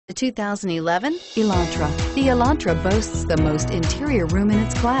The 2011 Elantra. The Elantra boasts the most interior room in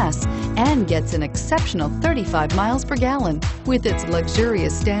its class and gets an exceptional 35 miles per gallon. With its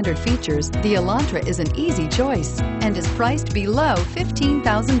luxurious standard features, the Elantra is an easy choice and is priced below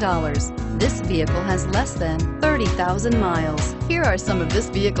 $15,000. This vehicle has less than 30,000 miles. Here are some of this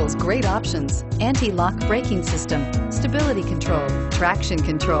vehicle's great options: anti-lock braking system, stability control, traction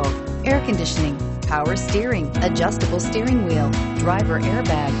control, air conditioning, power steering, adjustable steering wheel, driver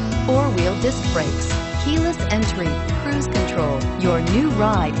airbag, four-wheel disc brakes, keyless entry, cruise control. Your new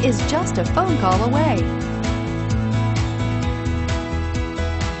ride is just a phone call away.